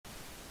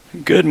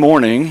Good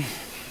morning.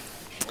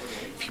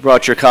 If you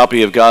brought your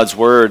copy of God's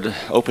Word,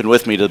 open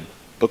with me to the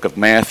book of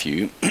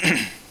Matthew,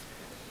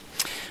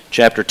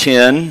 chapter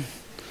 10. We're going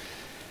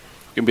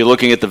to be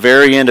looking at the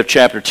very end of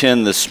chapter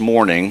 10 this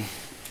morning,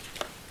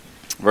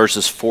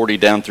 verses 40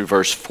 down through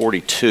verse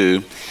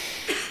 42.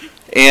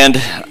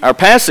 And our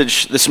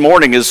passage this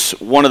morning is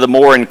one of the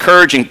more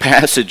encouraging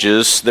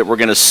passages that we're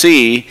going to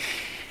see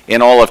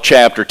in all of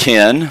chapter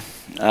 10.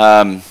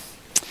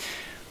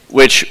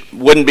 Which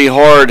wouldn't be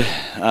hard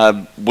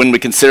when we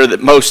consider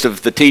that most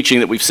of the teaching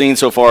that we've seen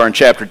so far in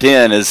chapter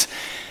 10 is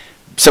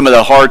some of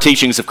the hard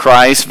teachings of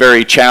Christ,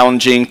 very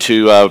challenging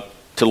to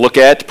look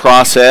at, to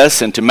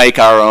process, and to make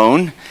our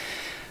own.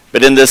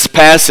 But in this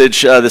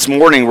passage this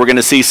morning, we're going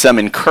to see some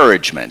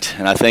encouragement.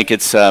 And I think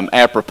it's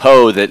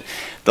apropos that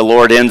the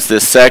Lord ends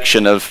this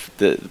section of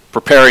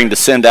preparing to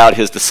send out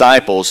His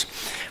disciples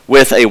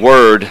with a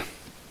word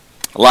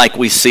like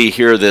we see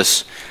here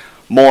this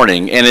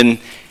morning. And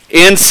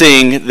in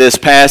seeing this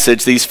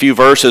passage, these few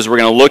verses we're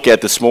going to look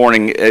at this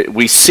morning,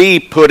 we see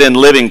put in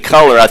living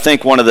color, I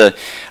think,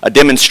 a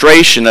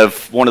demonstration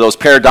of one of those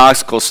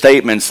paradoxical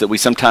statements that we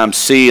sometimes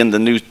see in the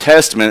New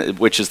Testament,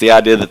 which is the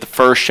idea that the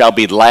first shall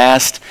be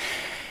last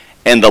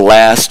and the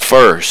last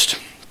first.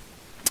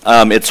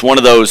 It's one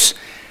of those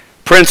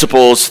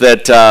principles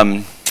that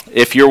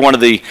if you're one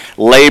of the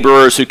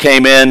laborers who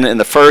came in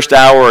the first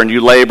hour and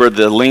you labored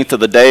the length of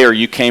the day, or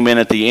you came in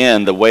at the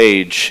end, the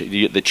wage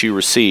that you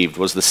received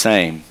was the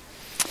same.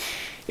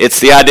 It's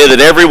the idea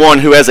that everyone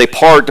who has a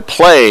part to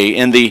play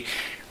in the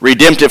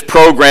redemptive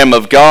program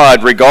of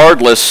God,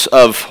 regardless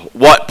of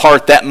what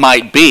part that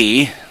might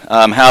be,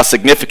 how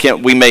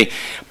significant we may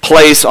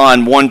place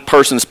on one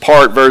person's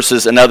part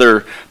versus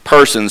another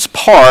person's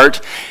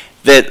part,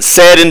 that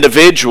said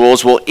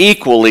individuals will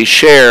equally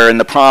share in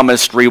the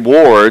promised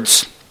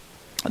rewards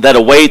that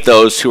await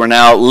those who are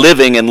now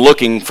living and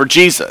looking for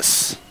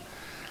Jesus.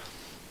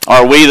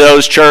 Are we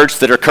those, church,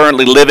 that are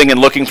currently living and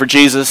looking for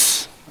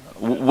Jesus?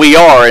 We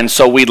are, and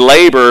so we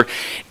labor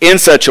in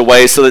such a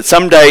way so that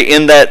someday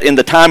in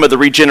the time of the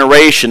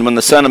regeneration, when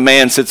the Son of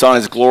Man sits on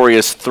His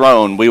glorious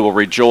throne, we will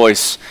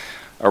rejoice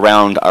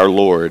around our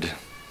Lord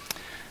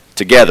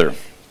together.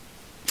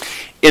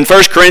 In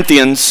 1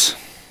 Corinthians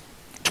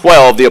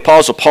 12, the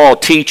Apostle Paul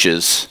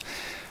teaches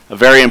a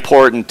very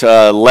important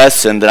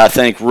lesson that I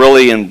think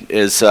really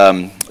is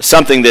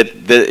something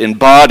that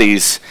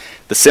embodies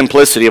the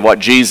simplicity of what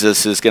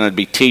Jesus is going to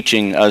be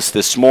teaching us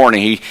this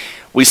morning.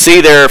 We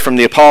see there from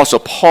the Apostle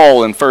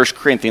Paul in 1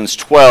 Corinthians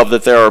 12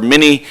 that there are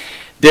many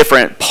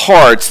different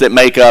parts that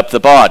make up the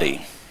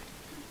body.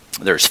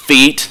 There's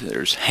feet,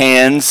 there's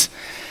hands,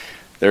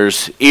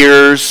 there's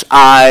ears,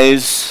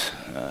 eyes,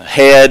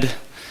 head.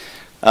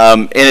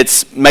 And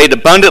it's made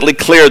abundantly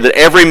clear that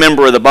every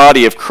member of the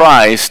body of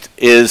Christ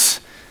is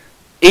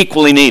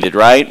equally needed,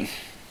 right?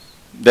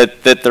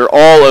 That they're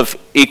all of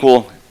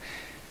equal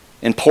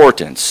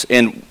importance.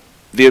 And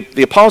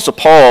the Apostle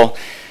Paul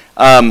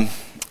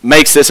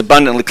makes this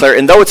abundantly clear.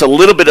 And though it's a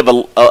little bit of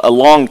a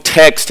long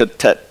text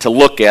to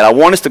look at, I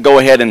want us to go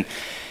ahead and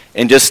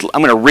just,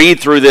 I'm going to read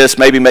through this,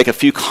 maybe make a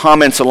few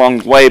comments along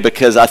the way,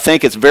 because I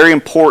think it's very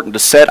important to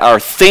set our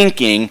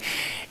thinking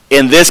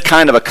in this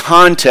kind of a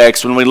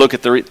context when we look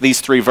at these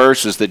three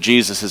verses that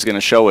Jesus is going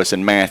to show us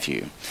in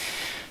Matthew.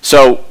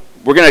 So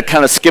we're going to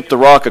kind of skip the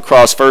rock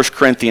across 1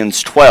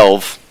 Corinthians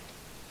 12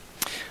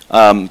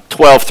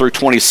 through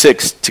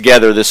 26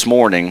 together this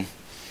morning.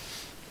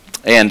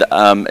 And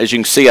as you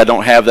can see, I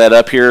don't have that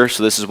up here,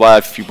 so this is why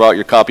if you brought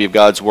your copy of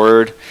God's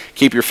Word,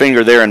 keep your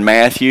finger there in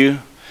Matthew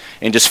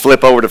and just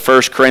flip over to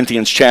 1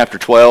 Corinthians chapter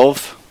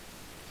 12.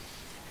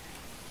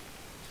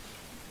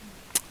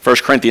 1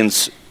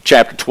 Corinthians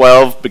chapter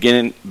 12,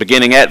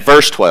 beginning at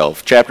verse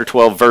 12. Chapter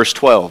 12, verse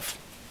 12.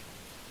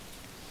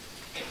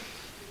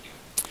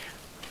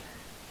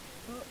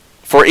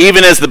 For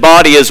even as the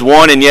body is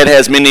one and yet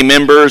has many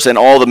members, and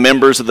all the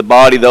members of the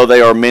body, though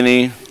they are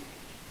many,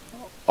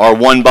 are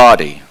one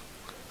body,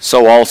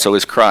 so also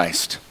is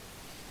Christ.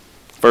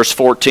 Verse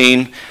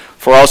 14,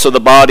 for also the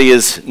body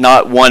is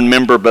not one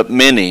member but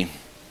many.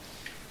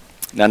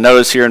 Now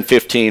notice here in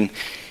 15,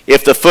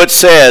 if the foot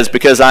says,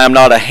 because I am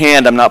not a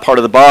hand, I'm not part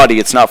of the body,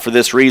 it's not for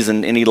this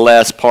reason any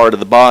less part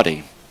of the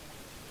body.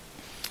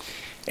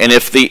 And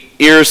if the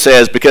ear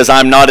says, because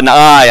I'm not an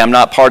eye, I'm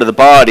not part of the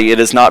body, it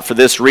is not for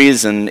this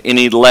reason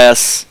any the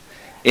less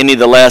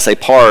a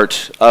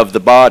part of the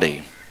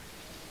body.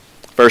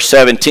 Verse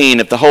 17,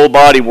 if the whole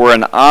body were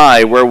an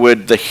eye, where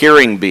would the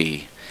hearing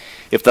be?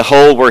 If the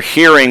whole were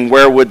hearing,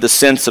 where would the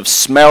sense of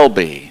smell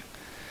be?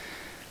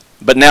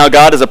 But now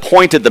God has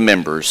appointed the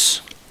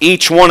members,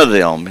 each one of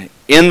them,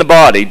 in the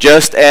body,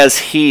 just as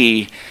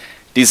He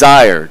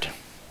desired.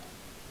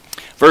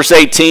 Verse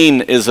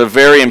 18 is a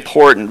very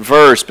important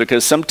verse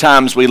because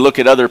sometimes we look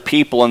at other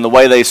people and the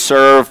way they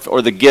serve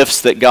or the gifts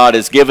that God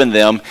has given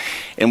them,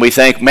 and we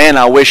think, man,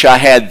 I wish I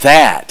had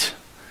that.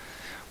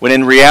 When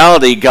in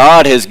reality,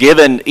 God has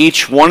given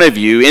each one of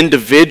you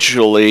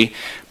individually,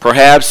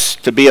 perhaps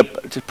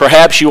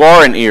you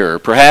are an ear,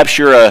 perhaps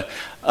you're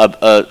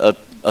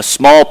a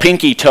small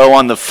pinky toe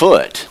on the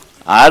foot.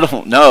 I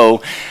don't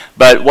know.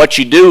 But what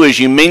you do is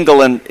you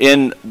mingle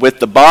in with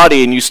the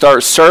body and you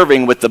start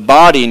serving with the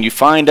body and you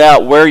find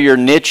out where your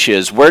niche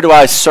is. Where do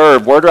I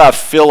serve? Where do I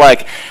feel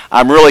like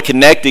I'm really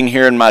connecting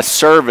here in my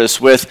service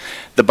with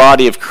the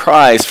body of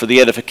Christ for the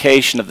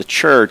edification of the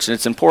church? And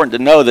it's important to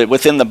know that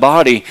within the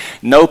body,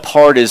 no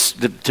part is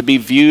to be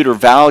viewed or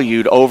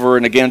valued over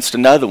and against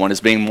another one as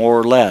being more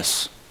or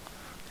less.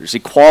 There's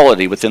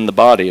equality within the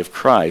body of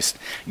Christ.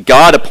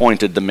 God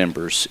appointed the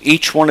members,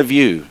 each one of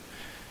you,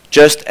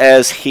 just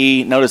as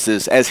he, notice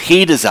this, as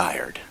he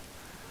desired.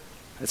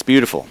 That's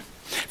beautiful.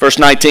 Verse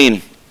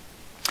 19,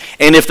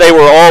 and if they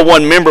were all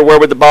one member, where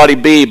would the body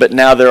be? But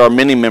now there are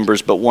many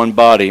members, but one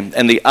body.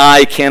 And the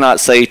eye cannot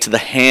say to the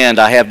hand,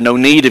 I have no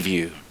need of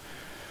you.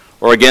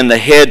 Or again, the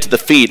head to the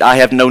feet, I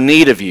have no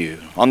need of you.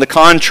 On the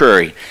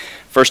contrary,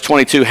 verse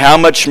 22, how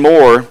much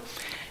more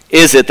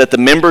is it that the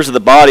members of the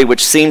body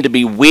which seem to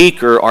be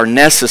weaker are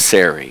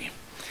necessary?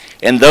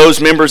 And those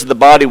members of the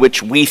body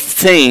which we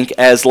think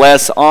as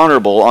less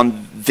honorable,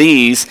 on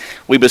these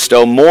we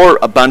bestow more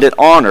abundant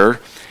honor,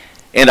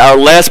 and our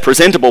less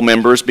presentable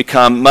members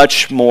become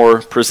much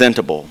more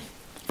presentable.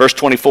 Verse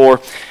 24,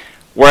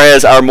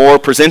 whereas our more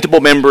presentable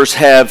members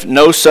have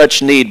no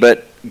such need,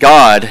 but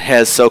God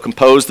has so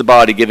composed the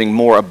body, giving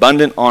more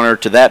abundant honor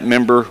to that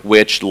member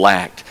which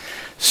lacked,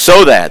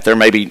 so that there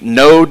may be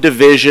no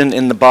division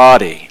in the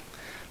body,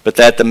 but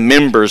that the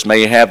members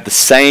may have the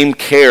same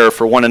care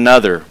for one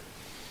another.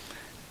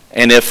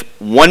 And if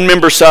one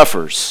member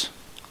suffers,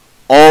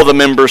 all the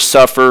members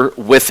suffer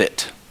with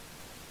it.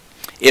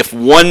 If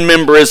one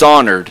member is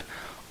honored,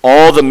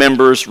 all the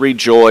members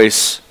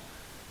rejoice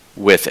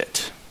with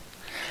it.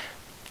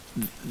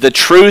 The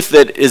truth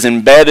that is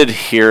embedded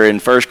here in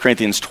 1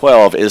 Corinthians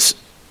 12 is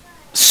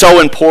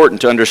so important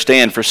to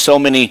understand for so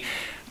many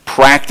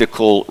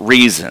practical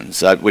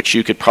reasons, which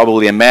you could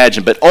probably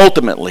imagine. But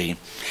ultimately,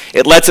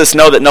 it lets us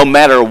know that no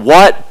matter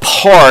what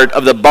part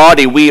of the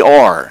body we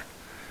are,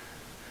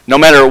 no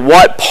matter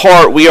what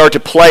part we are to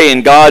play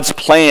in God's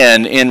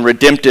plan in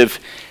redemptive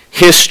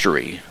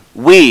history,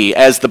 we,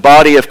 as the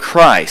body of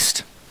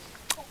Christ,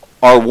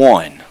 are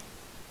one.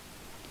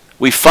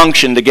 We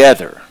function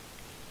together.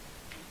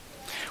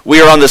 We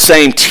are on the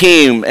same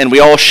team, and we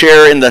all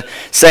share in the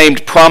same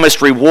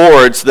promised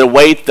rewards that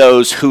await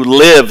those who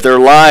live their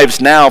lives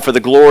now for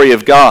the glory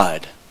of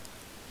God.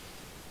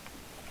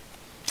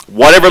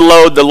 Whatever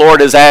load the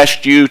Lord has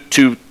asked you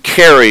to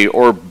carry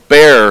or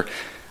bear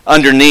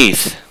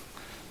underneath,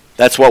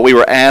 that's what we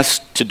were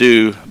asked to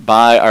do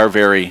by our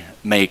very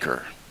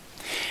Maker.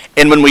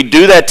 And when we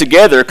do that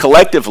together,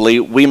 collectively,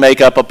 we make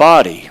up a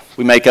body.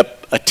 We make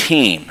up a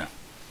team.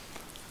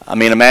 I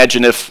mean,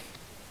 imagine if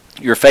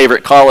your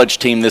favorite college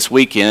team this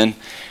weekend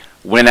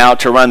went out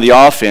to run the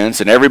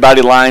offense and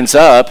everybody lines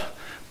up,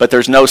 but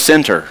there's no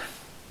center.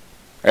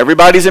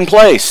 Everybody's in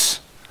place.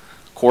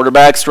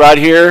 Quarterback's right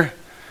here,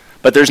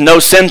 but there's no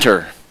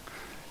center.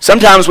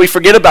 Sometimes we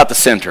forget about the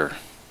center.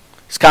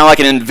 It's kind of like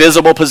an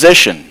invisible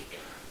position.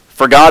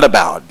 Forgot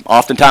about,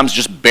 oftentimes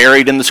just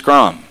buried in the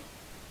scrum.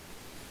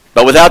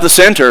 But without the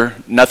center,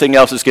 nothing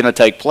else is going to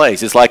take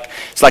place. It's like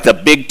a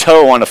big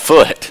toe on a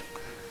foot.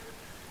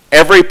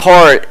 Every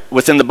part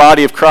within the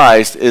body of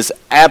Christ is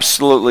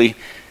absolutely,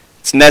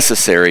 it's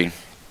necessary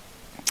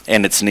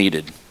and it's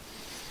needed.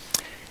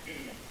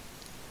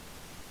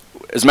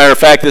 As a matter of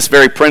fact, this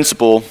very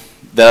principle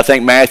that I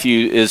think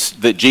Matthew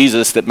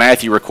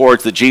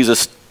records, that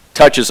Jesus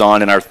touches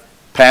on in our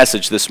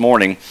passage this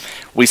morning,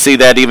 we see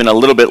that even a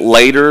little bit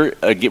later.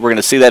 We're going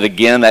to see that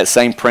again, that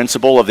same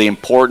principle of the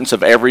importance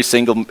of every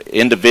single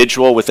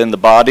individual within the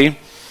body.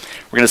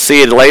 We're going to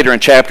see it later in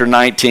chapter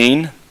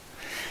 19.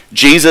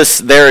 Jesus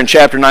there in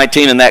chapter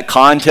 19 in that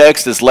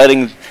context is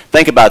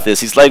think about this,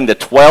 he's letting the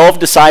 12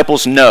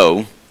 disciples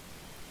know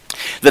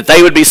that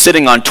they would be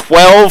sitting on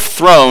 12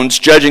 thrones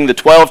judging the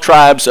 12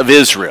 tribes of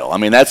Israel. I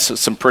mean, that's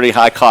some pretty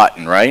high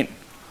cotton, right?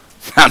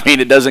 I mean,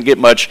 it doesn't get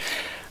much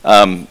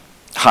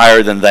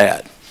higher than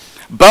that.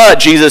 But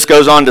Jesus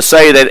goes on to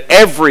say that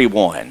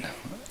everyone,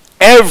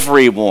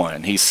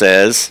 he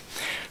says,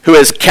 who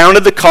has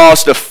counted the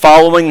cost of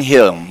following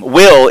him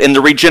will, in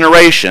the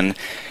regeneration,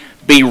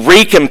 be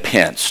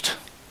recompensed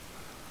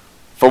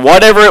for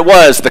whatever it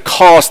was, the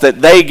cost that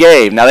they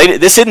gave. Now,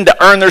 this isn't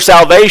to earn their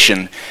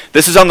salvation.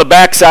 This is on the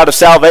backside of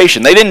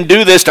salvation. They didn't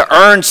do this to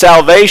earn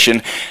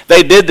salvation.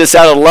 They did this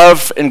out of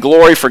love and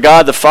glory for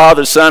God the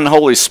Father, Son, and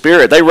Holy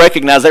Spirit. They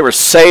recognized they were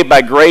saved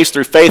by grace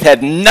through faith,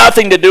 had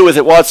nothing to do with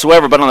it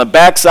whatsoever. But on the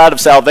backside of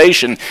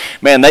salvation,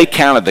 man, they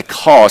counted the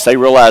cost. They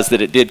realized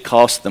that it did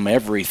cost them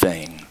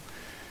everything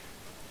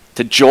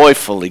to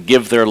joyfully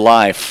give their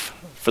life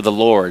for the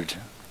Lord,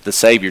 the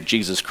Savior,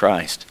 Jesus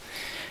Christ.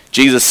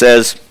 Jesus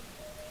says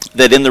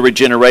that in the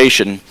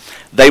regeneration,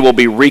 they will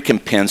be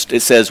recompensed.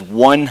 It says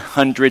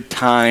 100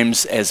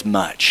 times as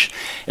much.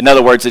 In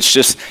other words,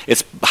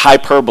 it's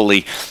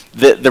hyperbole.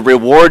 The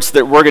rewards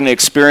that we're going to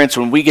experience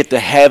when we get to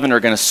heaven are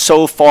going to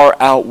so far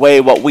outweigh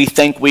what we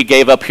think we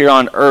gave up here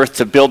on earth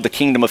to build the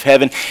kingdom of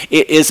heaven.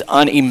 It is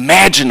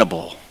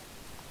unimaginable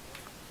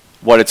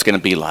what it's going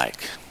to be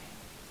like.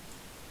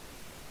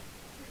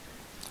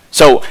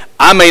 So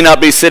I may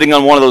not be sitting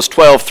on one of those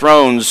 12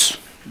 thrones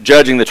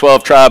judging the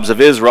 12 tribes of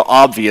Israel,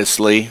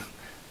 obviously,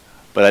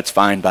 but that's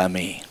fine by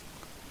me.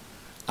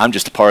 I'm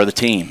just a part of the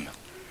team.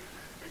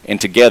 And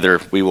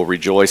together we will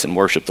rejoice and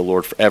worship the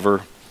Lord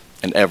forever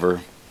and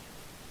ever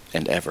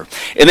and ever.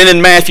 And then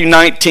in Matthew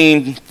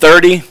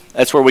 19:30,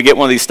 that's where we get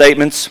one of these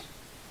statements.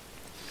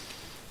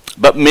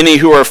 But many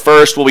who are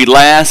first will be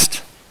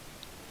last,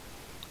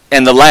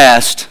 and the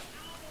last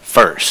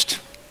first.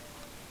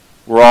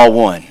 We're all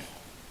one.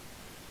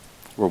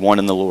 We're one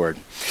in the Lord.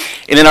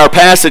 And in our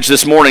passage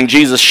this morning,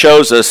 Jesus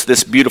shows us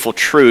this beautiful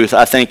truth,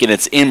 I think, in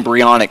its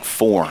embryonic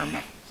form.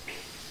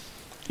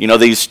 You know,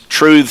 these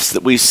truths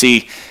that we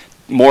see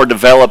more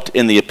developed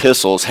in the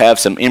epistles have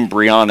some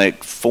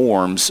embryonic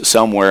forms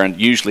somewhere,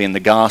 and usually in the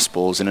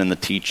Gospels and in the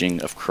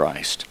teaching of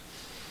Christ.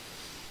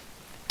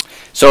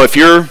 So if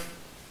you're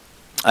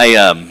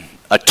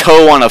a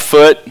toe on a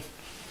foot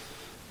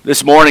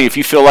this morning, if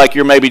you feel like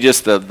you're maybe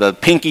just the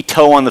pinky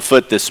toe on the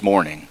foot this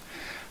morning,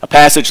 a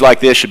passage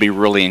like this should be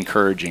really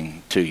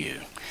encouraging to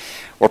you.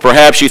 Or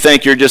perhaps you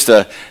think you're just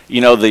the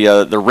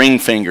ring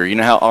finger. You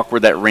know how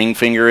awkward that ring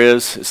finger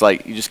is? It's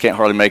like you just can't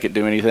hardly make it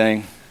do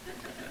anything.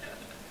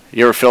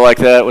 You ever feel like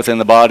that within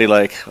the body?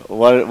 Like,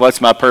 what's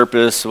my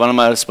purpose? What am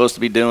I supposed to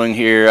be doing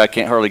here? I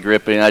can't hardly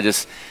grip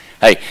it.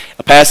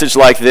 A passage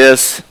like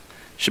this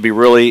should be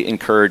really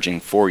encouraging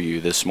for you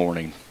this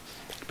morning.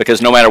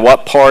 Because no matter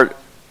what part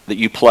that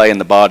you play in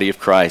the body of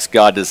Christ,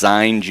 God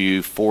designed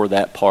you for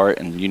that part,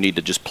 and you need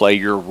to just play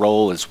your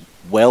role as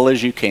well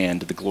as you can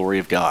to the glory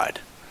of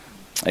God.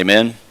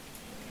 Amen?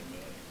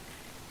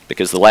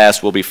 Because the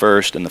last will be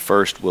first and the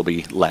first will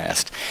be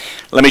last.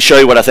 Let me show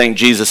you what I think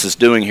Jesus is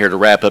doing here to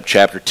wrap up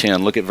chapter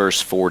 10. Look at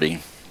verse 40.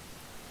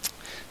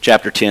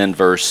 Chapter 10,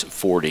 verse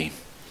 40.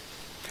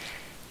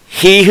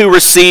 He who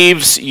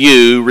receives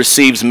you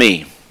receives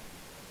me,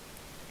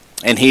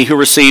 and he who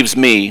receives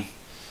me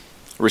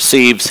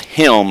receives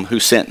him who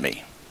sent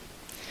me.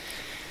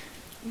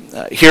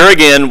 Here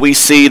again we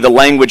see the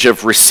language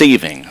of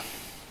receiving.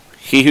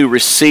 He who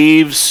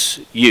receives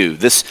you.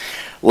 This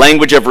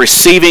language of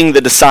receiving the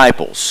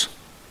disciples.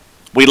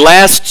 We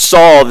last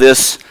saw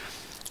this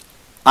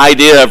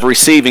idea of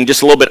receiving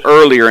just a little bit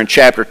earlier in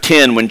chapter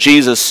 10 when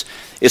Jesus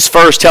is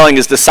first telling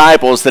his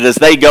disciples that as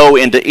they go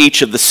into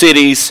each of the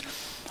cities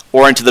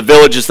or into the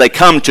villages they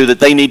come to, that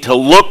they need to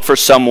look for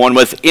someone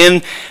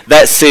within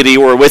that city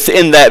or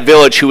within that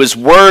village who is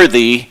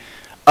worthy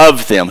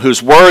of them,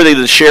 who's worthy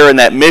to share in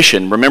that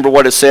mission. Remember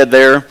what it said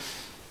there a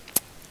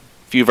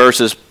few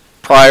verses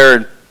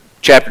prior,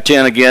 chapter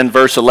 10 again,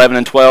 verse 11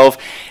 and 12.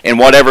 In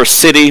whatever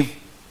city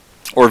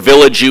or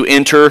village you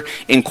enter,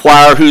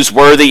 inquire who's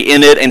worthy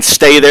in it and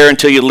stay there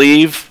until you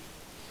leave.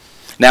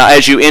 Now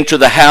as you enter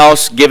the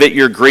house, give it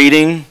your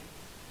greeting.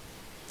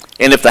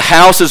 And if the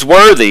house is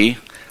worthy,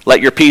 let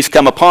your peace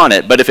come upon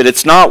it. But if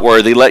it's not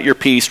worthy, let your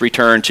peace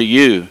return to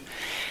you.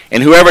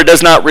 And whoever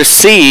does not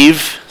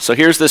receive, so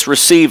here's this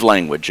receive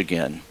language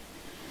again.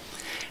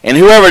 And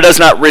whoever does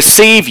not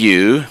receive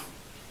you,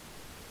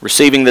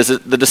 receiving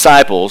the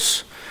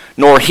disciples,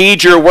 nor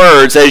heed your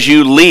words as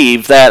you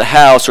leave that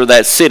house or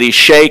that city,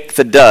 shake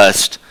the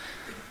dust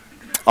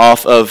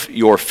off of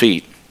your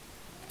feet.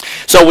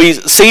 So we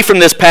see from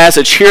this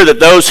passage here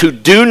that those who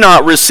do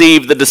not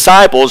receive the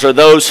disciples are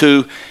those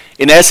who,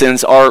 in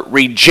essence, are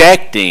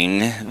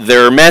rejecting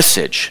their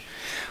message,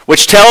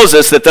 which tells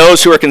us that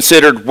those who are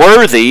considered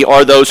worthy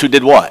are those who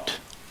did what?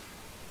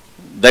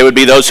 They would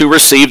be those who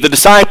received the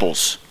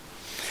disciples,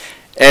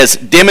 as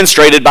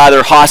demonstrated by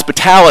their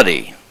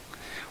hospitality,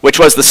 which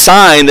was the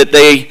sign that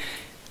they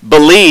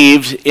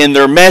believed in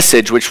their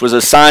message, which was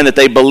a sign that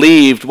they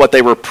believed what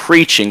they were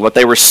preaching, what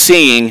they were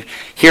seeing,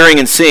 hearing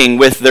and seeing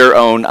with their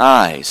own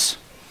eyes.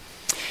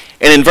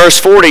 And in verse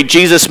 40,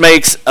 Jesus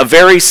makes a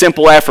very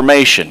simple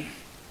affirmation,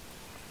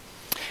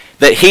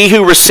 that he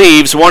who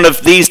receives one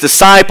of these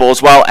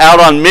disciples while out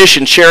on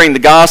mission sharing the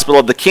gospel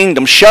of the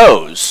kingdom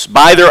shows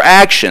by their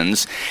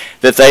actions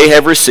that they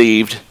have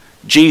received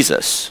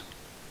Jesus.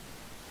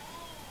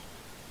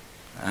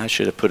 I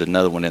should have put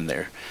another one in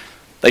there.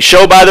 They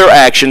show by their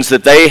actions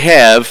that they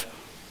have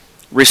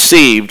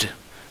received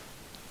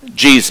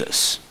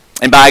Jesus.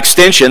 And by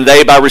extension,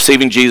 they, by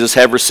receiving Jesus,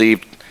 have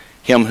received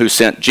him who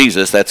sent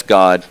Jesus. That's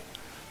God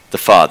the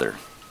Father.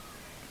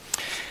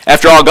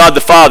 After all, God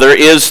the Father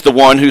is the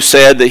one who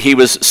said that he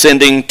was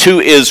sending to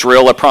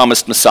Israel a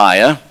promised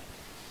Messiah.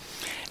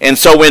 And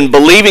so when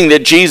believing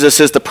that Jesus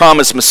is the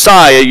promised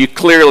Messiah, you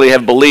clearly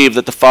have believed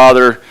that the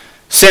Father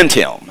sent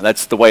him.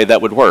 That's the way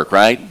that would work,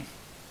 right?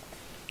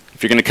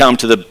 If you're going to come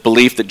to the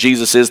belief that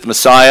Jesus is the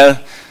Messiah,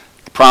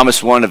 the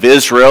promised one of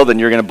Israel, then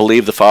you're going to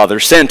believe the Father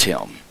sent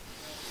him.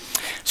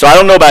 So I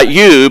don't know about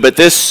you, but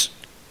this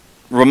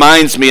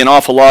reminds me an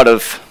awful lot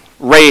of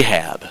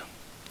Rahab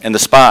and the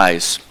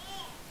spies,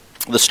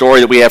 the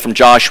story that we have from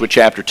Joshua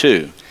chapter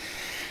 2.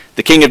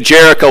 The king of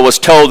Jericho was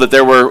told that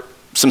there were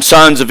some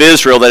sons of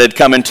Israel that had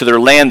come into their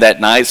land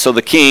that night. So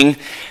the king,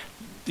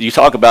 you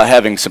talk about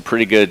having some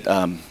pretty good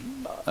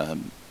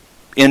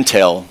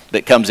intel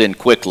that comes in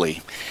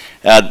quickly.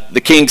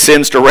 The king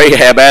sends to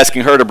Rahab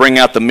asking her to bring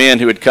out the men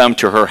who had come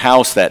to her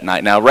house that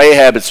night. Now,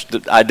 Rahab is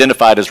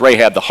identified as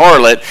Rahab the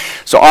harlot,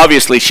 so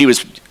obviously she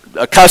was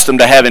accustomed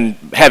to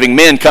having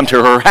men come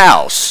to her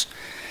house.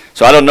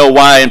 So I don't know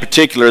why in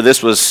particular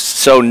this was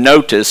so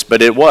noticed,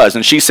 but it was.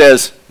 And she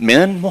says,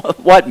 men?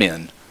 What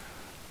men?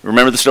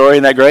 Remember the story?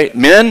 Isn't that great?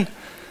 Men?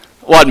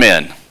 What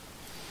men?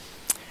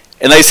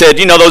 And they said,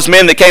 those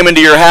men that came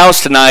into your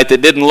house tonight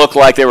that didn't look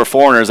like they were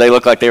foreigners, they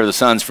looked like they were the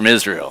sons from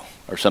Israel,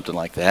 or something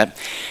like that.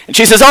 And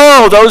she says,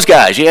 oh, those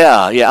guys.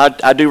 Yeah,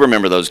 I do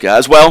remember those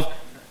guys. Well,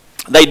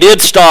 they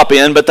did stop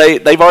in, but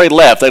they've already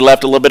left. They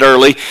left a little bit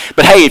early.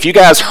 But hey, if you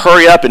guys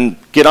hurry up and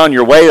get on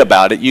your way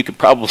about it, you could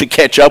probably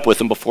catch up with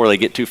them before they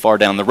get too far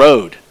down the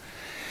road.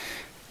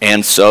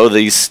 And so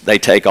they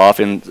take off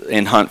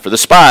and hunt for the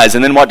spies.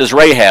 And then what does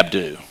Rahab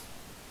do?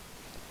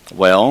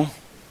 Well,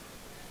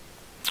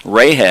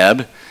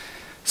 Rahab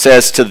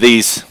says to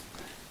these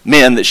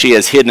men that she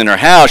has hidden in her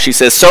house, she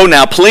says, so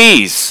now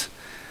please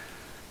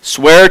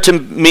swear to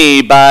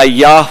me by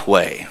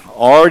Yahweh,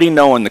 already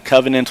knowing the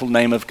covenantal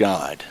name of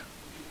God,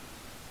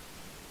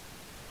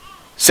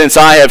 since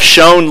I have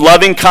shown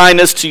loving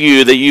kindness to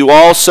you, that you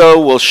also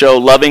will show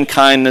loving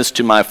kindness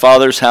to my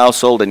father's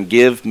household and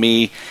give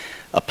me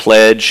a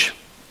pledge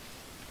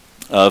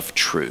of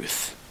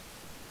truth.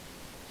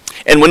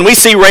 And when we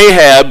see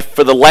Rahab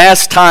for the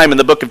last time in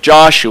the book of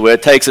Joshua,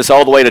 it takes us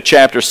all the way to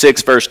chapter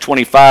 6, verse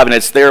 25, and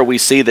it's there we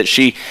see that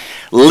she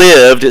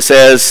lived, it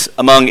says,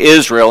 among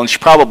Israel, and she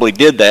probably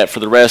did that for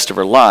the rest of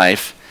her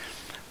life.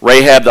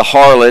 Rahab the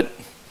harlot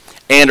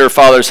and her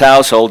father's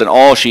household and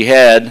all she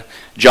had,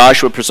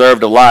 Joshua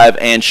preserved alive,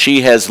 and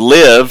she has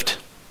lived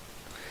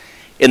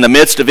in the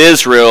midst of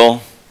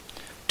Israel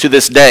to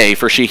this day,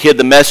 for she hid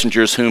the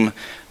messengers whom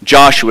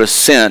Joshua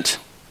sent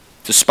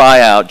to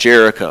spy out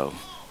Jericho.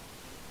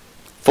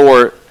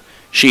 For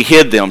she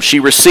hid them. She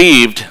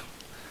received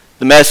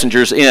the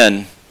messengers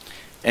in,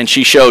 and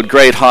she showed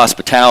great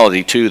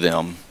hospitality to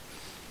them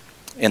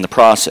in the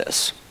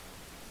process.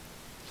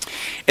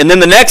 And then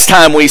the next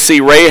time we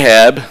see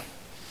Rahab,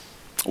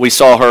 we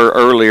saw her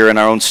earlier in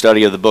our own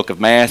study of the book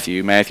of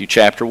Matthew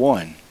chapter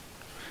 1,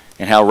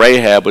 and how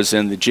Rahab was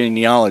in the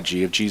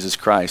genealogy of Jesus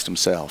Christ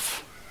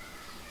himself.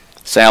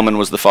 Salmon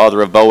was the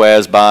father of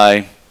Boaz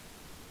by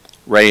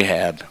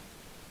Rahab.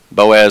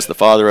 Boaz the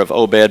father of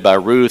Obed by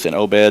Ruth, and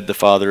Obed the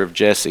father of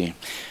Jesse.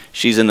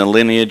 She's in the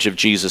lineage of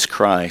Jesus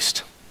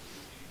Christ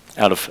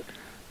out of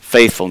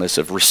faithfulness,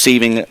 of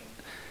receiving,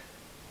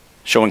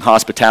 showing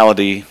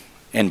hospitality,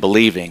 and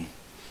believing.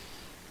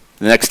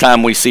 The next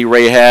time we see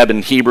Rahab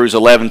in Hebrews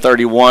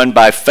 11:31,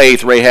 by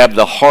faith Rahab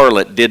the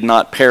harlot did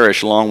not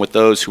perish along with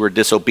those who were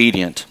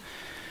disobedient,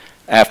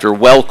 after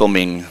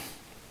welcoming,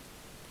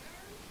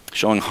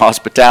 showing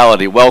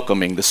hospitality,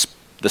 welcoming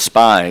the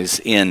spies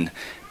in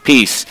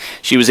peace.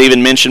 She was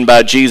even mentioned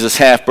by Jesus'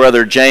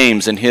 half-brother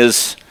James in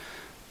his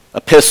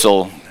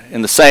epistle.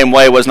 In the same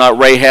way, was not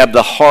Rahab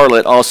the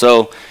harlot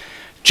also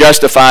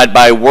justified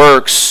by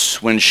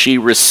works when she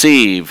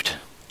received,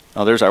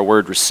 there's our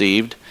word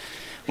received,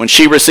 when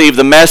she received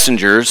the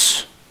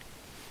messengers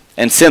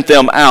and sent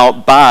them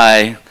out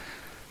by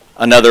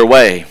another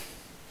way?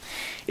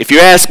 If you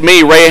ask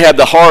me, Rahab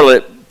the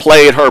harlot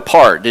played her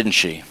part, didn't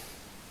she?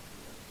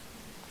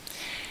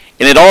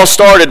 And it all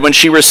started when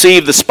she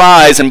received the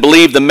spies and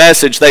believed the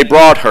message they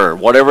brought her.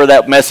 Whatever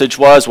that message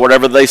was,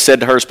 whatever they said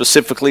to her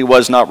specifically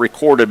was not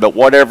recorded, but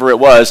whatever it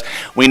was,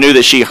 we knew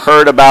that she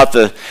heard about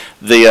the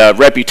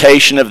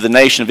reputation of the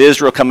nation of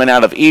Israel coming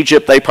out of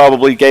Egypt. They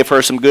probably gave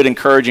her some good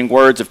encouraging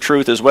words of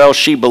truth as well.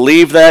 She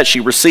believed that. She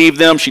received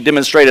them. She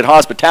demonstrated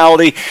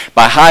hospitality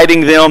by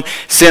hiding them,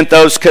 sent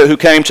those who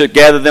came to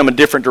gather them a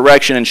different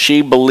direction, and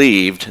she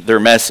believed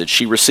their message.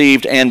 She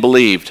received and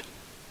believed.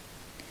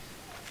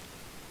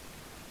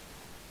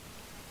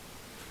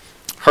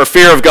 Her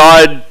fear of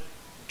God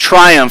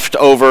triumphed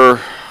over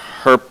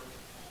her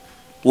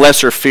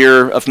lesser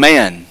fear of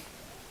man.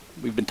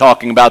 We've been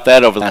talking about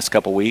that over the last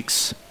couple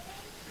weeks.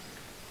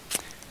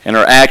 And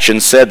her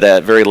actions said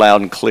that very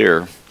loud and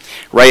clear.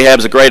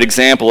 Rahab's a great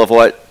example of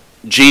what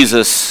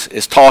Jesus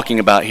is talking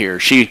about here.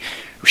 She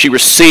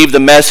received the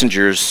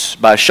messengers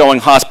by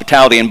showing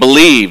hospitality and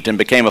believed and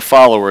became a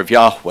follower of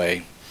Yahweh.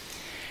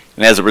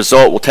 And as a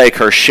result, will take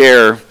her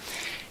share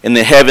in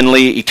the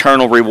heavenly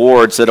eternal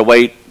rewards that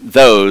await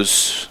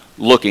those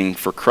looking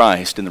for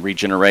Christ in the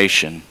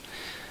regeneration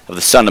of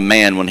the Son of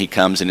Man when he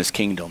comes in his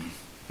kingdom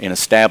and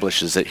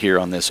establishes it here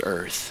on this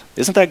earth.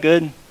 Isn't that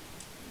good?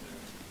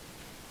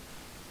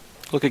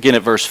 Look again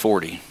at verse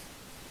 40.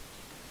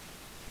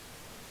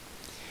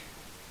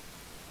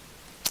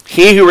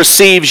 He who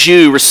receives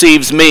you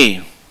receives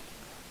me,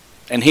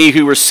 and he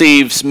who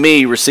receives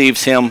me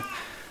receives him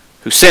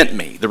who sent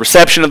me. The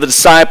reception of the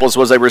disciples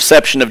was a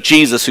reception of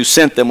Jesus who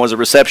sent them, was a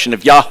reception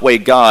of Yahweh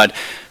God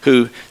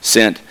who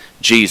sent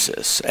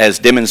Jesus, as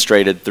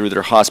demonstrated through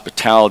their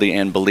hospitality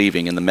and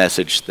believing in the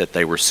message that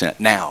they were sent.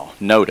 Now,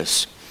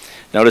 notice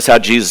how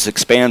Jesus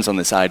expands on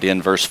this idea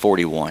in verse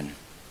 41.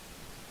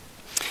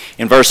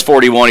 In verse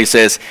 41 he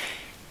says,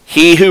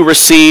 he who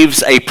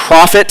receives a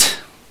prophet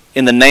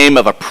in the name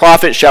of a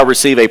prophet shall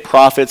receive a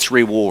prophet's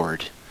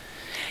reward.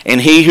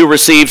 And he who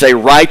receives a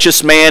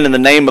righteous man in the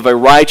name of a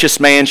righteous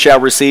man shall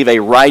receive a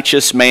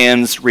righteous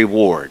man's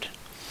reward.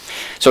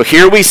 So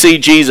here we see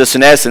Jesus,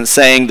 in essence,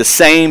 saying the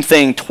same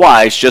thing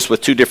twice, just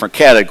with two different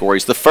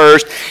categories. The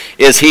first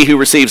is he who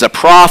receives a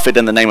prophet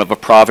in the name of a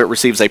prophet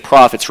receives a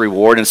prophet's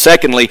reward. And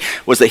secondly,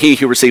 was that he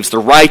who receives the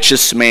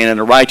righteous man in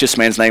a righteous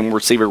man's name will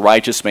receive a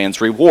righteous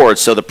man's reward.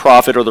 So the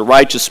prophet or the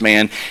righteous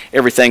man,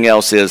 everything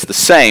else is the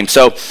same.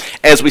 So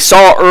as we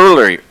saw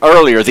earlier,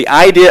 the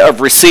idea of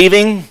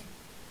receiving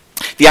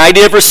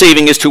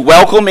is to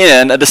welcome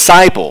in a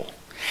disciple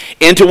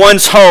into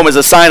one's home as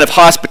a sign of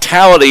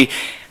hospitality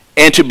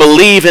and to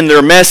believe in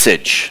their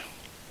message.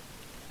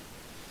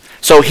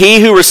 So he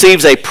who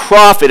receives a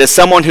prophet is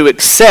someone who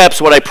accepts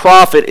what a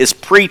prophet is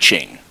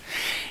preaching.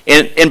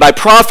 And by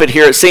prophet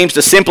here, it seems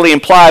to simply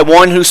imply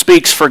one who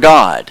speaks for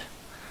God,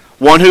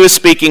 one who is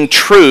speaking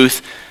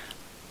truth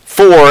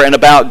for and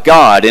about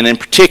God, and in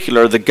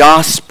particular, the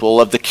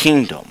gospel of the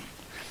kingdom.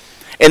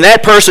 And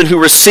that person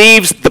who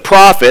receives the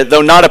prophet,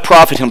 though not a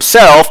prophet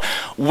himself,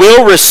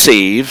 will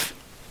receive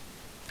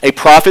a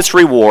prophet's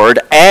reward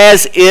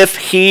as if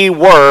he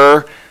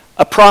were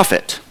a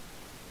prophet.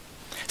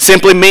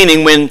 Simply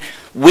meaning when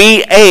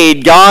we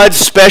aid God's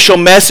special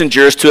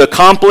messengers to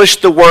accomplish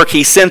the work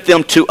he sent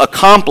them to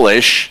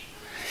accomplish,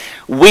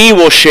 we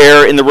will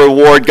share in the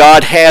reward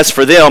God has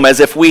for them as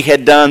if we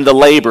had done the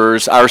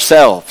labors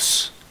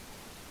ourselves.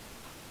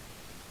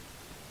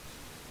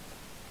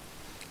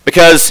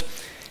 Because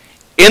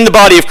in the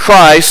body of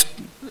Christ,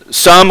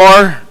 some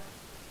are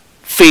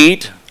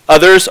feet,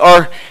 others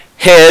are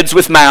heads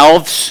with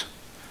mouths,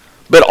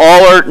 but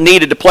all are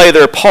needed to play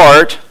their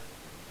part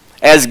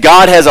as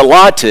God has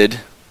allotted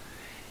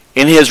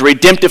in his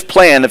redemptive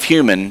plan of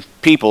human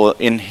people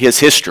in his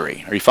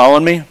history. Are you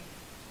following me?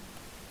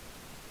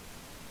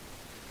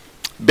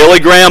 Billy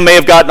Graham may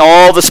have gotten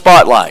all the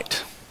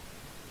spotlight,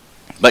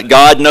 but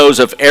God knows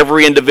of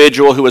every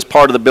individual who was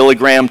part of the Billy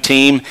Graham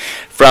team,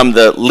 from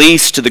the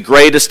least to the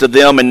greatest of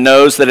them, and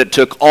knows that it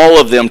took all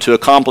of them to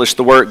accomplish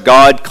the work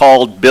God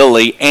called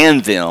Billy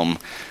and them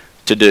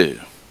to do.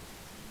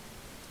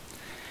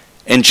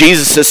 And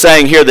Jesus is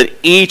saying here that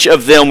each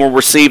of them will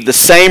receive the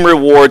same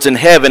rewards in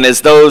heaven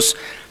as those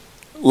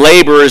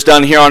laborers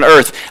done here on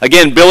earth.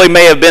 Again, Billy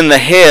may have been the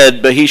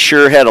head, but he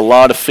sure had a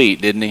lot of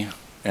feet, didn't he?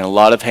 And a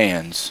lot of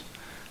hands,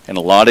 and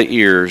a lot of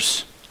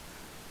ears.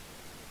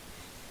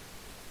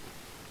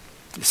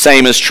 The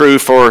same is true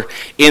for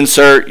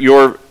insert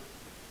your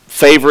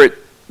favorite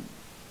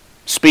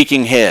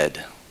speaking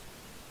head.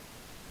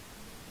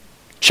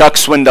 Chuck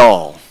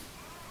Swindoll,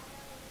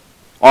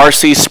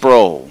 R.C.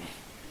 Sproul,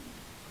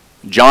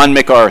 John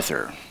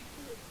MacArthur,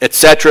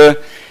 etc.,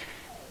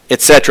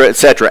 etc.,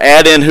 etc.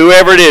 Add in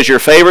whoever it is, your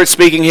favorite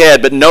speaking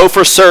head, but know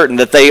for certain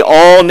that they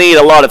all need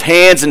a lot of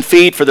hands and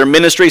feet for their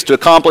ministries to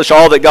accomplish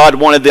all that God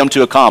wanted them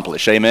to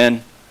accomplish.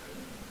 Amen?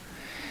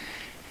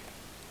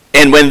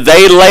 And when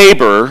they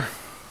labor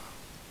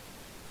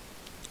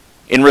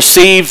and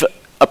receive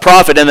a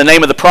prophet in the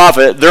name of the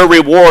prophet, their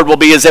reward will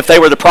be as if they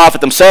were the prophet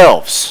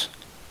themselves.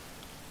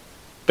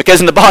 Because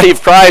in the body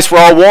of Christ, we're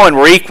all one,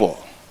 we're equal.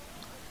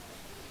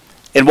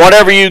 And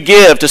whatever you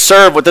give to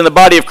serve within the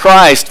body of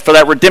Christ for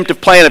that redemptive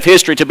plan of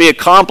history to be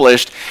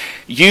accomplished,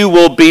 you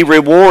will be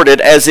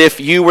rewarded as if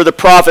you were the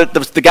prophet,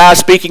 the guy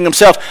speaking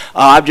himself.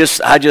 I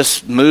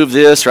just moved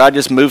this, or I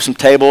just moved some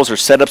tables, or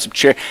set up some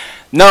chairs.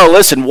 No,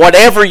 listen,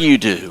 whatever you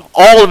do,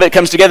 all of it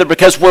comes together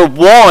because we're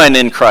one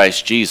in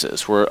Christ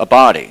Jesus. We're a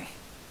body.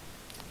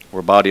 We're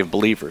a body of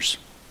believers.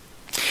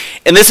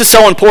 And this is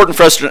so important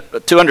for us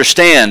to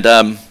understand.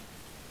 And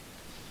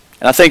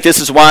I think this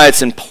is why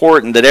it's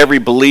important that every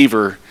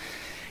believer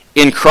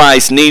in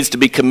Christ needs to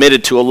be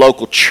committed to a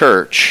local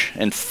church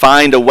and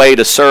find a way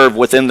to serve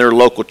within their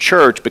local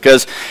church,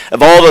 because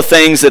of all the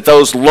things that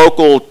those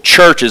local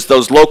churches,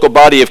 those local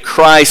body of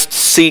Christ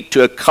seek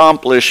to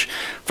accomplish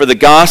for the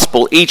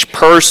gospel, each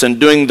person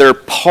doing their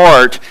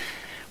part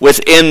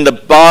within the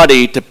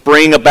body to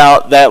bring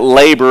about that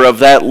labor of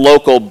that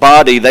local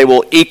body, they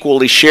will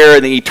equally share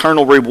in the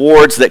eternal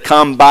rewards that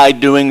come by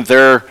doing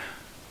their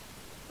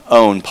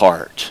own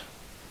part.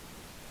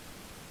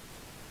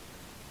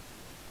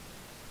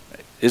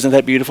 Isn't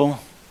that beautiful?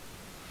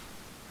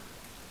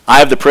 I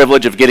have the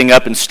privilege of getting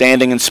up and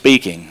standing and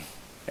speaking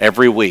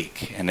every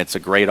week, and it's a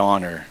great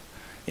honor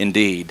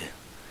indeed.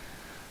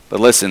 But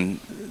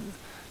listen,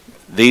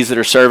 these that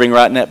are serving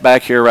right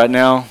back here right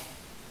now,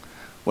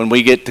 when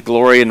we get to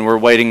glory and we're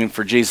waiting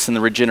for Jesus in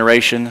the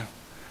regeneration,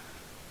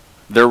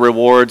 their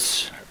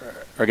rewards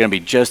are going to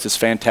be just as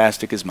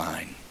fantastic as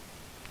mine.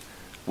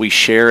 We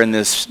share in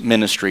this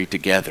ministry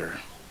together.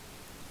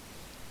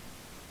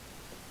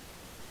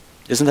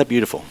 Isn't that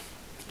beautiful?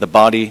 The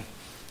body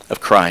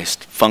of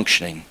Christ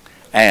functioning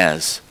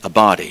as a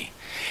body.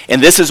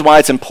 And this is why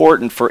it's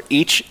important for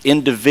each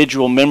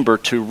individual member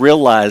to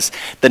realize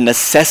the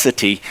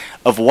necessity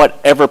of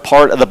whatever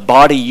part of the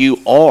body you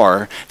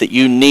are, that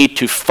you need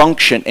to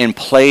function and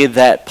play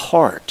that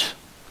part.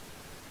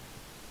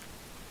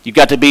 You've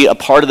got to be a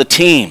part of the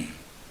team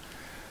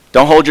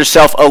Don't hold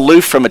yourself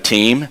aloof from a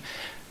team.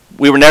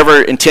 We were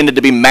never intended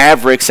to be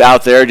mavericks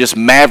out there, just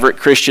maverick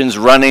Christians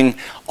running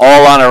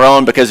all on our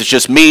own because it's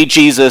just me,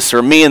 Jesus,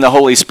 or me and the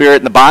Holy Spirit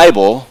in the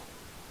Bible.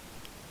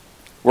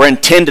 We're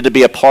intended to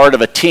be a part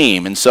of a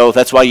team, and so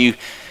that's why you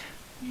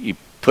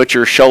put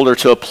your shoulder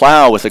to a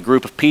plow with a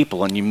group of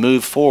people and you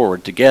move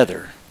forward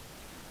together.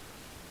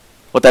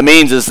 What that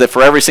means is that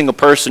for every single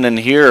person in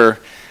here,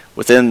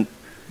 within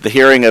the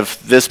hearing of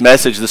this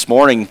message this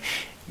morning,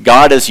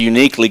 God has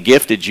uniquely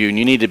gifted you, and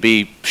you need to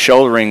be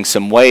shouldering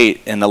some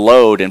weight and the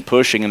load and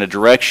pushing in a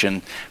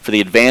direction for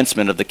the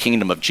advancement of the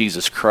kingdom of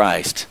Jesus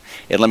Christ.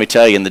 And let me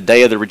tell you, in the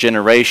day of the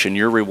regeneration,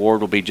 your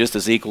reward will be just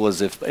as equal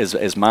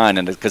as mine,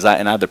 and because I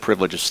have the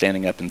privilege of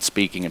standing up and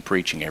speaking and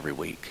preaching every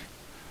week.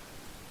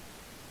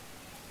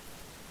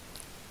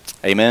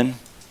 Amen? Amen.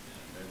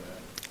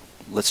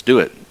 Let's do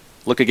it.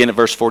 Look again at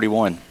verse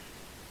 41.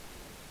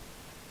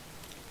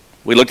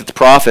 We looked at the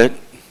prophet.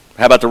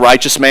 How about the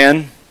righteous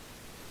man?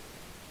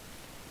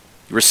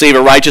 You receive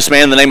a righteous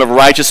man in the name of a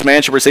righteous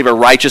man shall receive a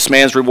righteous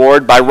man's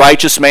reward. By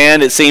righteous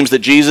man, it seems that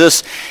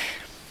Jesus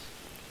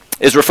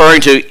is referring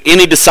to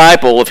any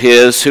disciple of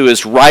his who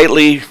is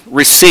rightly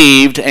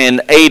received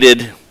and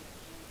aided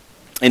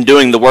in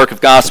doing the work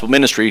of gospel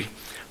ministry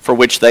for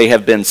which they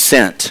have been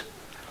sent.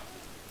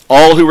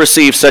 All who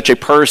receive such a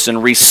person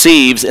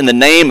receives in the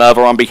name of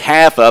or on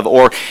behalf of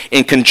or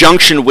in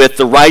conjunction with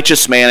the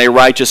righteous man a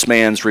righteous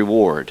man's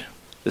reward.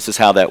 This is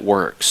how that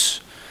works.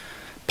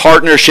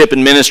 Partnership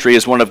in ministry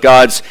is one of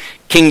God's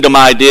kingdom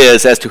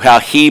ideas as to how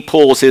he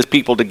pulls his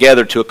people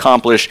together to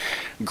accomplish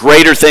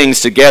greater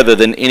things together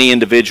than any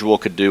individual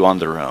could do on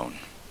their own.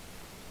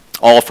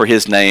 All for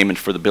his name and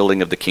for the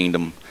building of the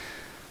kingdom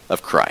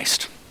of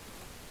Christ.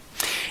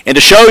 And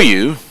to show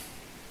you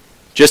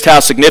just how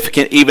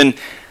significant even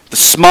the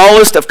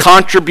smallest of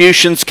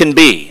contributions can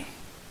be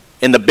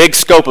in the big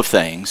scope of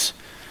things,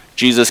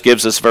 Jesus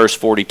gives us verse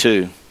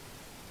 42.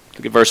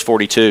 Look at verse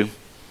 42.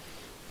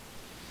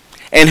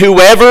 And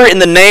whoever in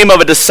the name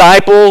of a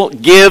disciple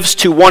gives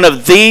to one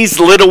of these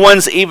little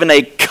ones even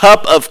a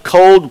cup of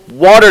cold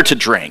water to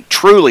drink,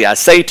 truly I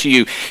say to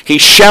you, he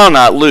shall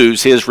not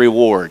lose his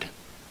reward.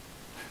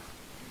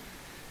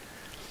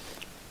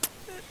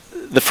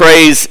 The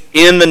phrase,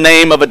 in the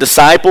name of a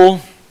disciple,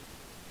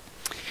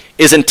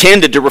 is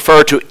intended to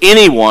refer to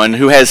anyone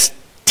who has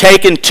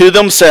taken to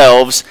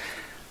themselves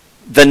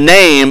the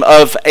name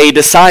of a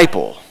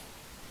disciple.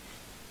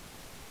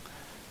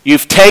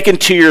 You've taken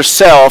to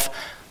yourself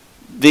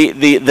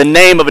the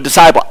name of a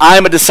disciple.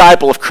 I'm a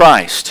disciple of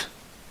Christ.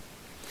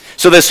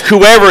 So this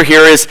whoever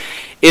here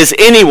is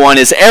anyone,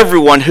 is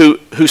everyone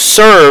who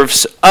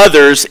serves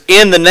others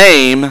in the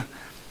name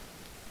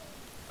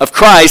of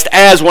Christ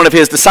as one of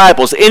his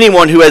disciples.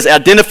 Anyone who has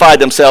identified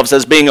themselves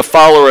as being a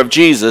follower of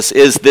Jesus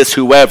is this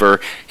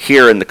whoever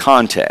here in the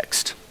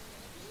context.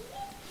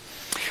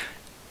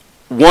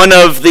 One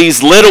of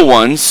these little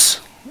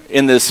ones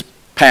in this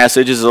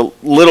passage is a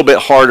little bit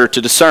harder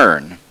to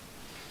discern.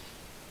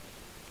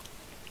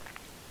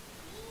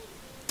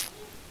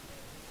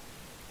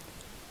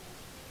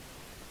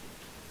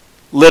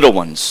 Little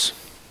ones.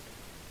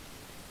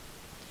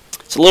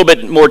 It's a little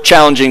bit more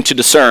challenging to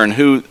discern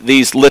who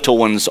these little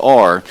ones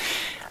are.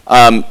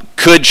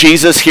 Could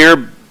Jesus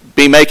here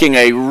be making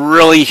a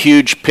really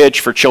huge pitch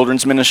for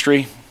children's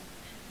ministry?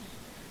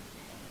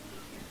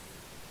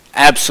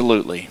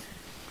 Absolutely.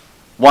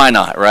 Why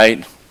not,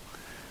 right?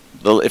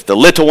 If the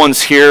little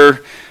ones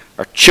here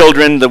are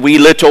children, the wee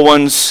little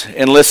ones,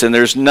 and listen,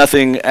 there's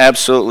nothing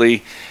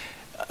absolutely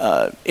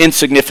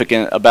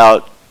insignificant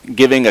about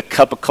giving a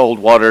cup of cold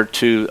water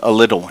to a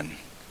little one.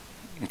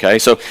 Okay,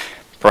 so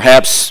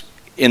perhaps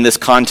in this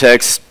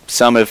context,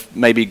 some have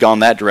maybe gone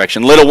that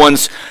direction. Little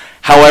ones,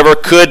 however,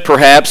 could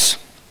perhaps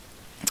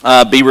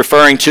be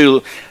referring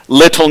to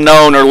little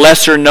known or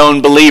lesser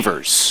known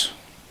believers.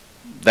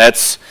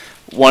 That's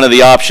one of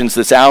the options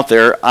that's out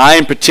there. I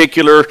in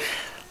particular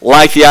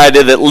like the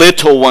idea that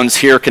little ones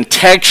here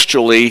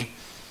contextually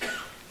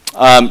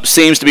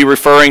seems to be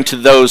referring to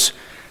those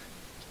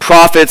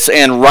prophets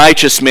and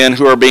righteous men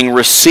who are being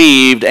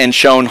received and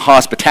shown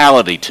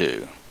hospitality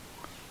to.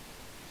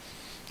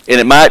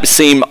 And it might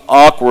seem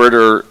awkward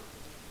or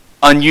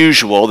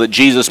unusual that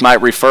Jesus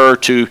might refer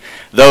to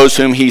those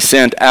whom he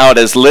sent out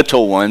as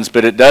little ones,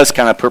 but it does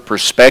kind of put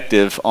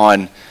perspective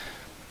on,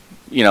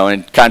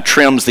 and kind of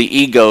trims the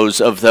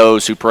egos of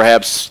those who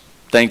perhaps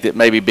think that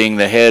maybe being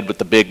the head with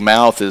the big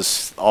mouth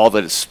is all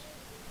that it's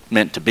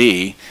meant to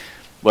be.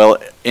 Well,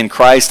 in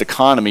Christ's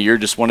economy, you're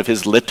just one of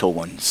his little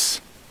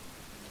ones.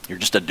 You're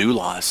just a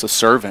doulos, a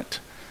servant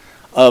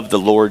of the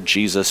Lord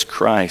Jesus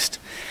Christ.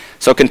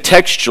 So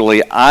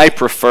contextually, I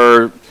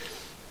prefer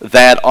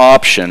that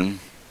option.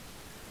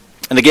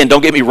 And again,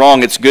 don't get me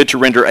wrong, it's good to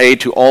render aid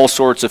to all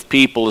sorts of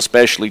people,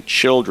 especially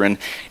children,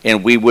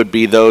 and we would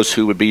be those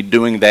who would be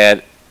doing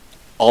that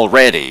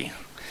already.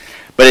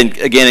 But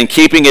in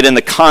keeping it in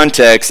the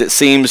context, it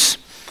seems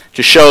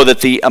to show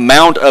that the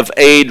amount of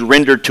aid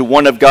rendered to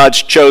one of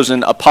God's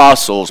chosen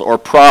apostles or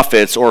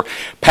prophets or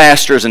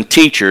pastors and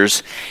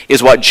teachers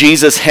is what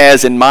Jesus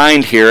has in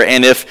mind here.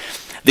 And if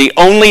the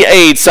only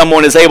aid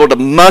someone is able to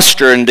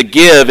muster and to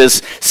give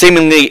is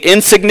seemingly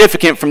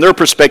insignificant from their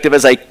perspective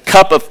as a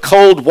cup of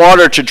cold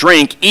water to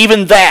drink,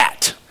 even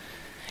that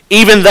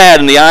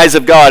in the eyes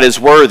of God is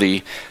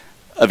worthy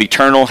of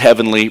eternal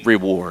heavenly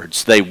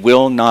rewards. They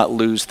will not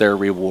lose their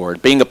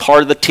reward. Being a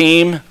part of the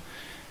team,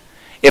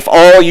 if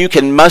all you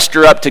can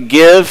muster up to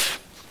give,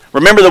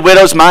 remember the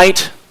widow's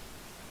mite?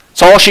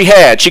 It's all she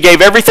had. She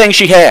gave everything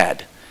she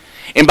had.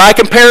 And by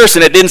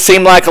comparison, it didn't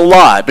seem like a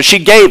lot, but she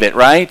gave it,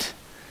 right?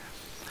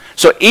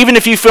 So even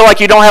if you feel like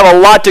you don't have a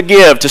lot to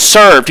give, to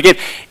serve, to give,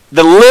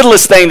 the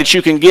littlest thing that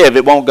you can give,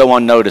 it won't go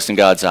unnoticed in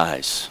God's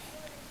eyes.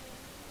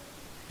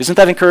 Isn't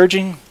that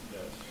encouraging?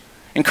 Yes.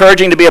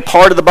 Encouraging to be a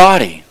part of the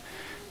body.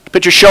 To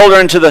put your shoulder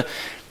into the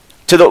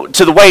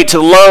weight, to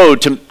the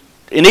load, and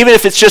even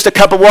if it's just a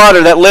cup of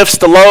water that lifts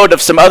the load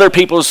of some other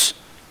people's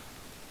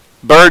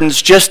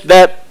burdens just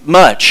that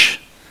much.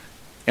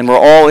 And we're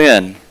all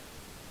in,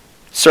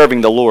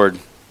 serving the Lord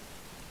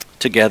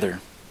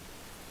together.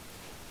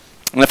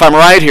 And if I'm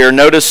right here,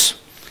 notice,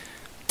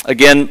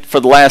 again, for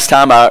the last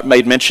time I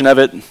made mention of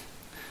it,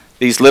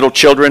 these little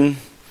children.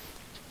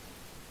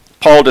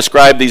 Paul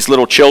described these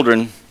little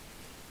children,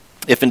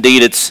 if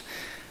indeed it's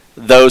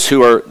those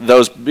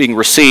being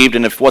received,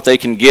 and if what they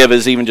can give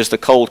is even just a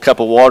cold cup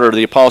of water.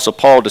 The Apostle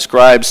Paul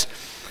describes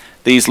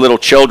these little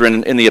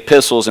children in the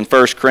epistles in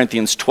 1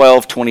 Corinthians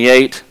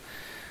 12:28.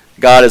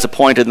 God has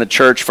appointed in the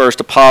church first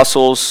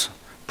apostles,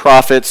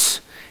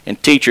 prophets,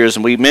 and teachers.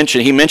 And he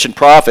mentioned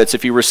prophets.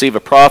 If you receive a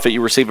prophet,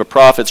 you receive a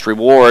prophet's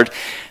reward.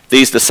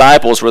 These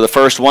disciples were the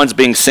first ones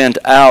being sent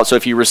out. So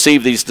if you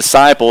receive these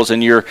disciples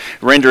and you're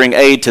rendering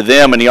aid to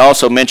them, and he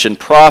also mentioned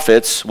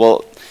prophets,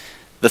 well,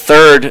 the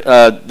third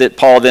that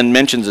Paul then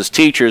mentions is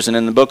teachers. And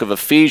in the book of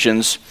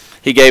Ephesians,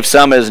 he gave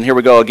some as, and here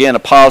we go again,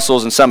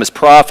 apostles, and some as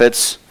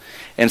prophets,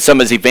 and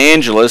some as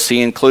evangelists.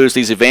 He includes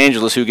these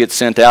evangelists who get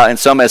sent out, and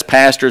some as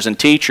pastors and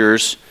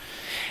teachers.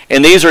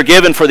 And these are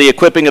given for the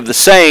equipping of the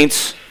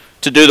saints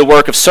to do the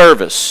work of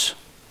service,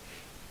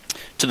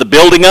 to the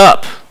building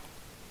up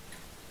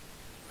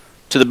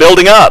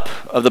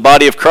of the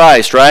body of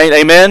Christ, right?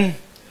 Amen?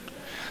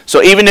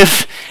 So even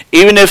if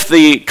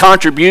the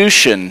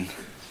contribution,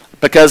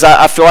 because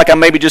I feel like I'm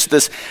maybe just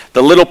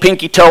the little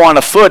pinky toe on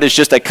a foot is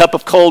just a cup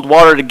of cold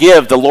water to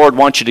give, the Lord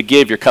wants you to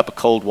give your cup of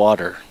cold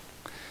water.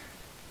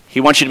 He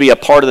wants you to be a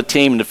part of the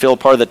team and to feel a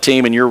part of the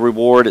team, and your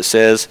reward, it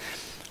says,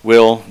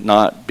 will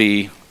not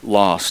be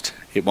lost.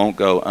 It won't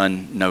go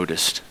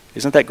unnoticed.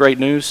 Isn't that great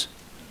news?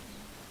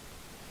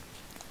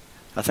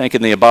 I think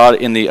in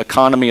the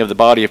economy of the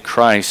body of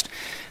Christ,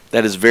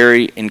 that is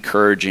very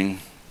encouraging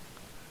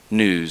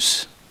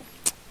news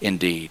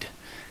indeed.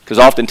 Because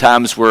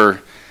oftentimes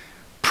we're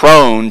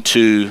prone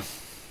to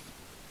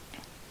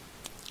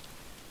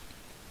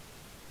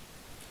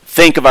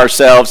think of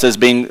ourselves as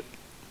being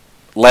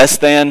less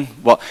than.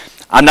 Well,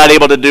 I'm not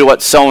able to do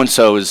what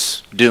so-and-so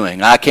is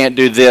doing. I can't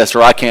do this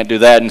or I can't do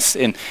that.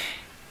 And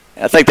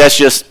I think that's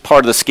just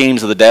part of the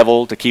schemes of the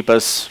devil to keep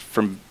us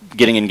from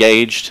getting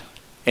engaged.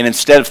 And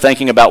instead of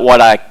thinking about what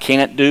I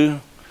can't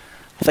do,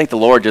 I think the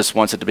Lord just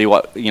wants it to be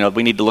what,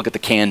 we need to look at the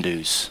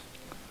can-dos.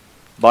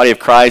 The body of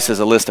Christ is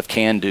a list of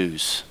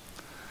can-dos.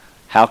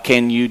 How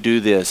can you do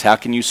this? How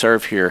can you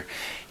serve here?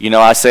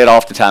 I say it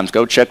oftentimes,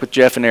 go check with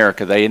Jeff and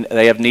Erica.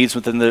 They have needs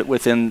within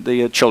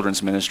the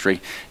children's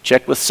ministry.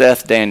 Check with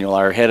Seth Daniel,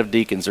 our head of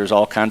deacons. There's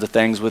all kinds of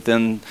things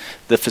within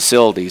the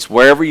facilities.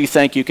 Wherever you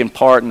think you can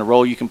part and the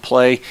role you can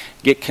play,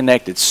 get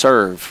connected,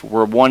 serve.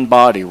 We're one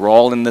body. We're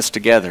all in this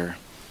together.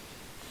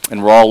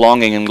 And we're all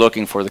longing and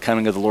looking for the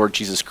coming of the Lord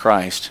Jesus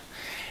Christ.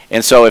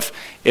 And so if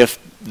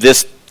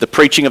the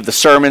preaching of the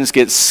sermons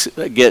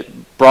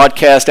get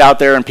broadcast out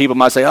there and people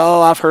might say,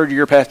 oh, I've heard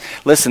your past.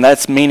 Listen,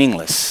 that's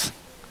meaningless.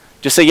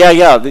 Just say,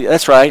 yeah,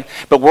 that's right.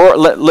 But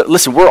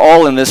listen, we're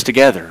all in this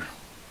together.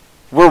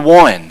 We're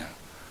one.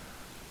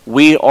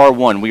 We are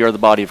one. We are the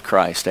body of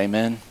Christ.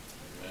 Amen?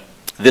 Amen.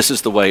 This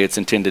is the way it's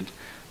intended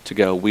to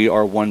go. We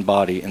are one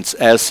body. And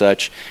as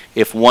such,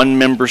 if one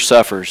member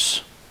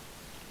suffers,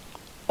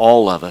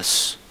 all of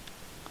us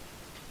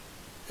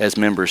as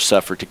members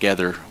suffer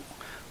together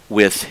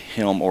with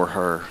him or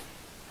her.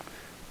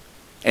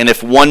 And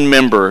if one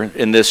member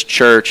in this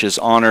church is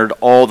honored,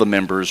 all the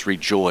members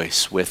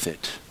rejoice with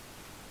it,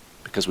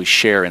 because we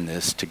share in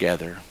this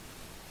together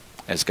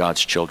as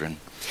God's children.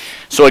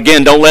 So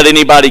again, don't let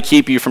anybody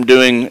keep you from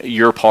doing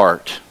your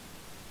part.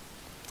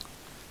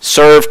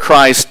 Serve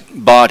Christ's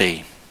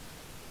body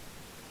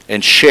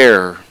and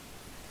share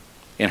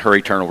in her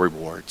eternal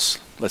rewards.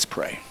 Let's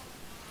pray.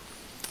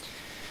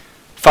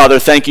 Father,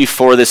 thank you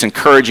for this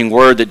encouraging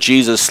word that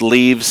Jesus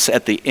leaves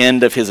at the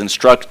end of his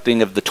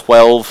instructing of the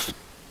 12.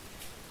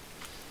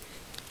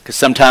 Because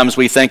sometimes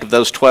we think of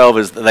those 12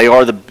 as they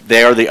are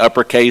the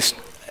uppercase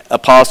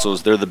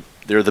apostles. They're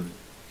the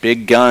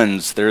big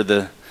guns.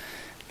 They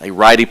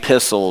write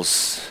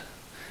epistles.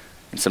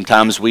 And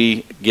sometimes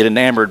we get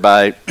enamored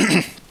by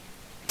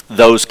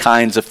those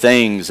kinds of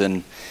things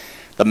and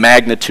the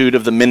magnitude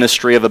of the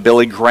ministry of a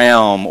Billy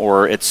Graham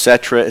or et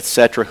cetera,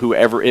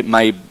 whoever it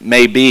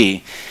may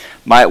be.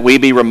 Might we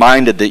be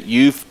reminded that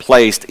you've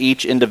placed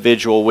each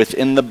individual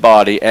within the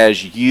body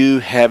as you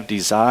have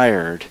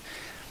desired,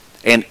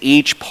 and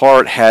each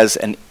part has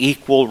an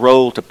equal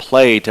role to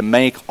play to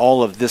make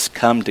all of this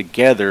come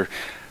together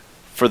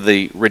for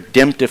the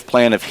redemptive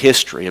plan of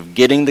history, of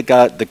getting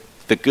the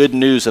good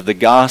news of the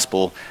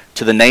gospel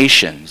to the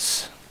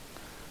nations.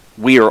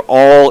 We are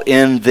all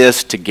in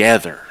this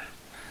together.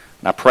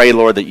 And I pray,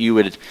 Lord, that you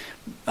would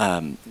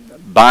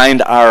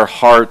bind our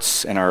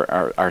hearts and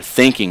our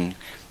thinking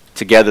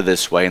together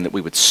this way, and that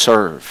we would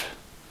serve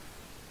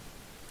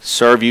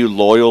you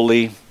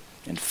loyally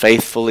and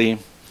faithfully,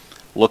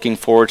 looking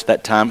forward to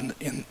that time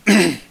in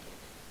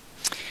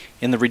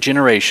the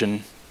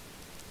regeneration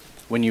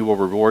when you will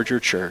reward your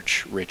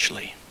church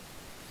richly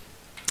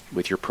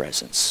with your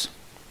presence.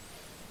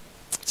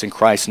 It's in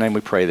Christ's name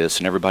we pray this,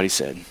 and everybody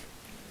said,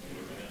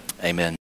 Amen.